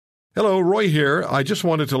Hello, Roy here. I just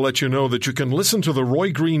wanted to let you know that you can listen to The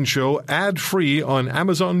Roy Green Show ad-free on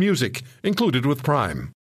Amazon Music, included with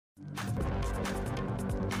Prime.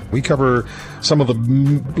 We cover some of the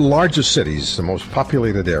largest cities, the most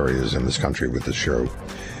populated areas in this country with this show.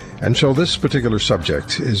 And so this particular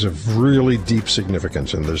subject is of really deep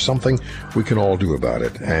significance, and there's something we can all do about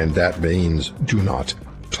it. And that means do not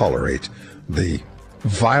tolerate the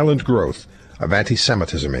violent growth of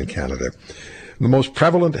anti-Semitism in Canada. The most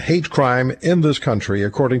prevalent hate crime in this country,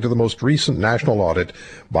 according to the most recent national audit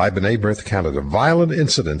by B'nai B'rith Canada. Violent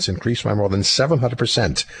incidents increased by more than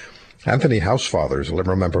 700%. Anthony Housefather is a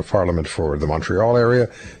Liberal Member of Parliament for the Montreal area.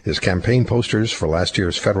 His campaign posters for last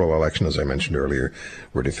year's federal election, as I mentioned earlier,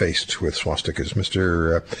 were defaced with swastikas.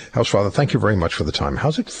 Mr. Housefather, thank you very much for the time.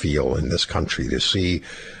 How's it feel in this country to see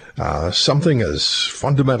something as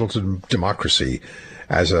fundamental to democracy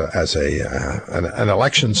as an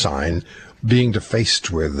election sign being defaced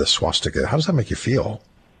with the swastika? How does that make you feel?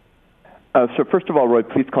 So first of all, Roy,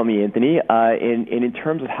 please call me Anthony. And in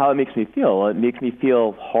terms of how it makes me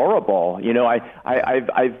feel horrible. You know,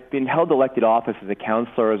 I've been held elected office as a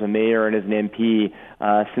councillor, as a mayor, and as an MP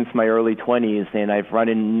since my early 20s, and I've run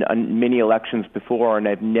in many elections before, and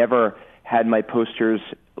I've never had my posters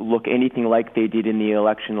look anything like they did in the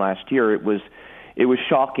election last year. It was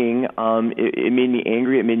shocking. It made me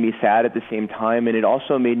angry. It made me sad at the same time, and it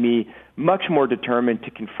also made me much more determined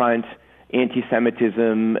to confront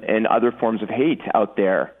anti-Semitism and other forms of hate out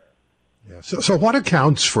there. Yeah. So what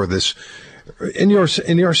accounts for this, in your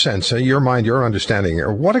sense, your mind, your understanding,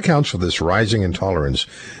 what accounts for this rising intolerance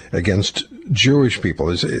against Jewish people?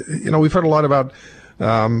 We've heard a lot about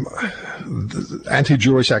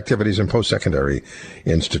anti-Jewish activities in post-secondary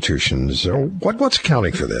institutions. What's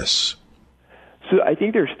accounting for this? So I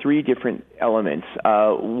think there's three different elements.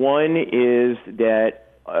 One is that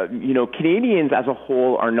Canadians as a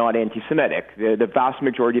whole are not anti-Semitic. The vast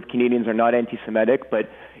majority of Canadians are not anti-Semitic, but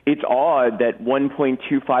it's odd that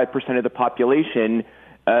 1.25% of the population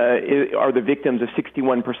are the victims of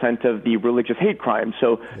 61% of the religious hate crime.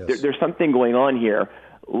 So yes, there's something going on here.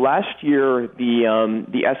 Last year,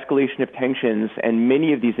 the escalation of tensions and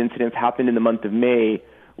many of these incidents happened in the month of May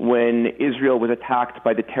when Israel was attacked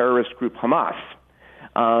by the terrorist group Hamas.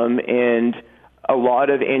 And a lot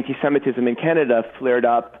of anti-Semitism in Canada flared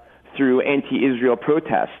up through anti-Israel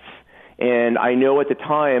protests. And I know at the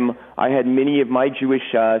time I had many of my Jewish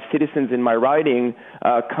citizens in my riding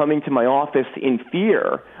coming to my office in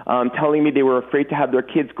fear, telling me they were afraid to have their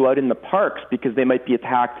kids go out in the parks because they might be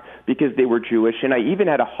attacked because they were Jewish. And I even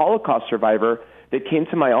had a Holocaust survivor that came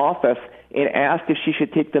to my office and asked if she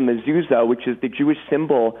should take the mezuzah, which is the Jewish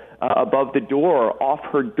symbol above the door, off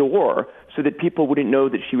her door so that people wouldn't know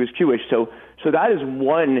that she was Jewish. So that is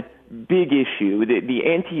one big issue, the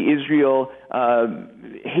anti-Israel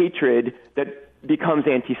hatred that becomes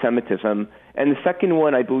anti-Semitism. And the second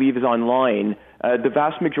one, I believe, is online. The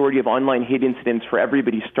vast majority of online hate incidents for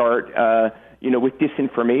everybody start, with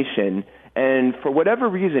disinformation. And for whatever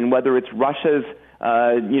reason, whether it's Russia's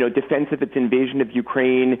defense of its invasion of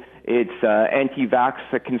Ukraine, its anti-vax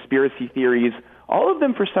conspiracy theories, all of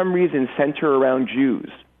them for some reason center around Jews.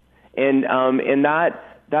 And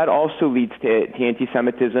that also leads to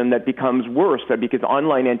anti-Semitism that becomes worse because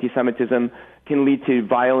online anti-Semitism can lead to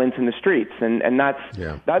violence in the streets. And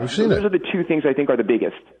those are the two things I think are the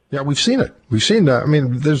biggest. Yeah, we've seen it. We've seen that. I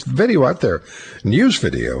mean, there's video out there, news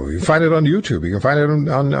video. You can find it on YouTube. You can find it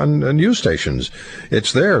on news stations.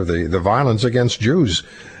 It's there, the violence against Jews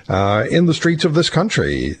in the streets of this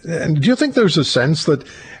country. And do you think there's a sense that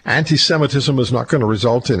anti-Semitism is not going to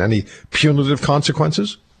result in any punitive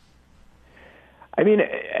consequences? I mean,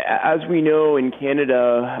 as we know in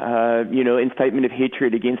Canada, incitement of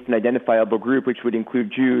hatred against an identifiable group, which would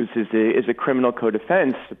include Jews, is a criminal code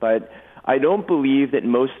offense. But I don't believe that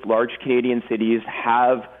most large Canadian cities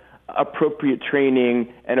have appropriate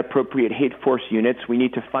training and appropriate hate force units. We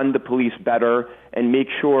need to fund the police better and make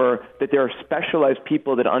sure that there are specialized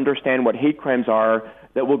people that understand what hate crimes are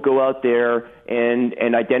that will go out there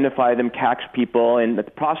and identify them, catch people, and that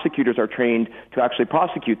the prosecutors are trained to actually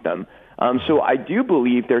prosecute them. So I do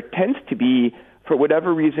believe there tends to be, for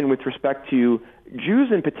whatever reason, with respect to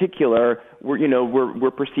Jews in particular,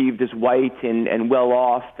 we're perceived as white and well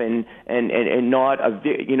off and not a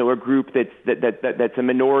group that's a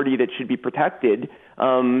minority that should be protected.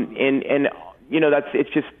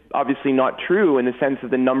 It's just obviously not true in the sense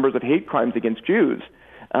of the numbers of hate crimes against Jews.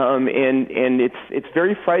 And it's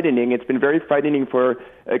very frightening. It's been very frightening for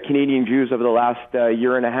Canadian Jews over the last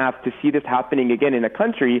year and a half to see this happening again in a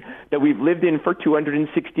country that we've lived in for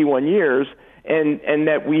 261 years and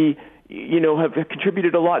that we, have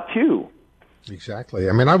contributed a lot to. Exactly.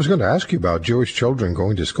 I mean, I was going to ask you about Jewish children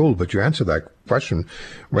going to school, but you answered that question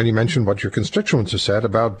when you mentioned what your constituents have said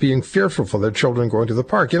about being fearful for their children going to the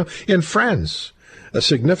park. You know, in France, a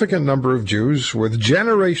significant number of Jews with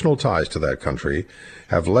generational ties to that country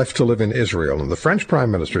have left to live in Israel. And the French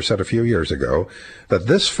Prime Minister said a few years ago that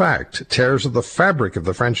this fact tears at the fabric of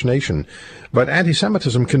the French nation. But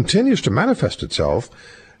anti-Semitism continues to manifest itself.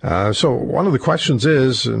 So one of the questions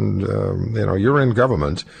is, and you're in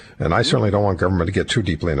government, and I certainly don't want government to get too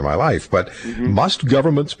deeply into my life, but must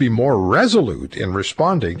governments be more resolute in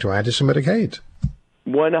responding to anti-Semitic hate?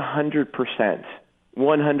 100%.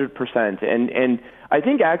 100%. And I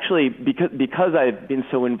think actually because I've been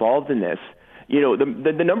so involved in this,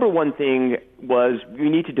 the number one thing was we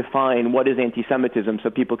need to define what is anti-Semitism so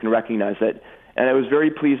people can recognize it. And I was very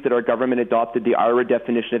pleased that our government adopted the IHRA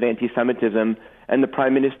definition of anti-Semitism, and the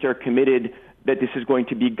Prime Minister committed that this is going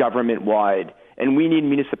to be government-wide. And we need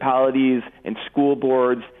municipalities and school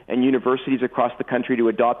boards and universities across the country to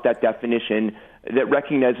adopt that definition that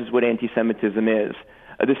recognizes what anti-Semitism is.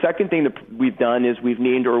 The second thing that we've done is we've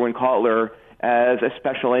named Irwin Cotler as a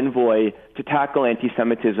special envoy to tackle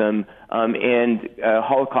anti-Semitism and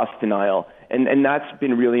Holocaust denial. And that's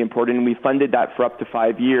been really important. And we funded that for up to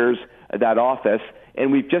 5 years, that office.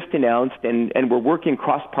 And we've just announced, and we're working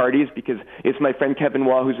cross parties because it's my friend Kevin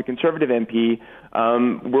Waugh, who's a Conservative MP.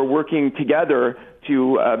 We're working together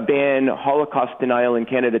to ban Holocaust denial in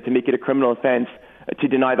Canada, to make it a criminal offense to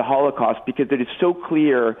deny the Holocaust, because it is so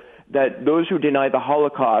clear that those who deny the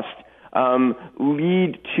Holocaust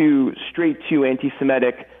lead straight to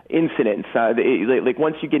anti-Semitic incidents. Like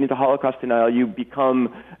once you get into Holocaust denial, you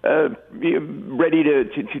become ready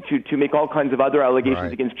to make all kinds of other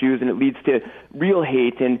allegations against Jews, and it leads to real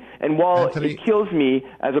hate. And while Anthony, it kills me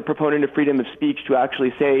as a proponent of freedom of speech to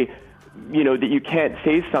actually say, that you can't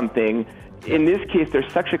say something, in this case,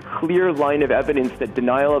 there's such a clear line of evidence that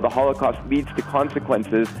denial of the Holocaust leads to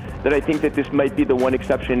consequences that I think that this might be the one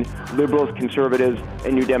exception Liberals, Conservatives,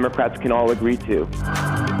 and New Democrats can all agree to.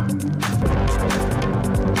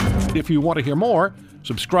 If you want to hear more,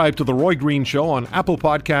 subscribe to The Roy Green Show on Apple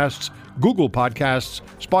Podcasts, Google Podcasts,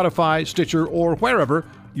 Spotify, Stitcher, or wherever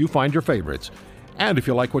you find your favorites. And if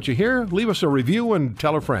you like what you hear, leave us a review and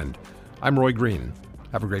tell a friend. I'm Roy Green.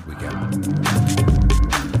 Have a great weekend.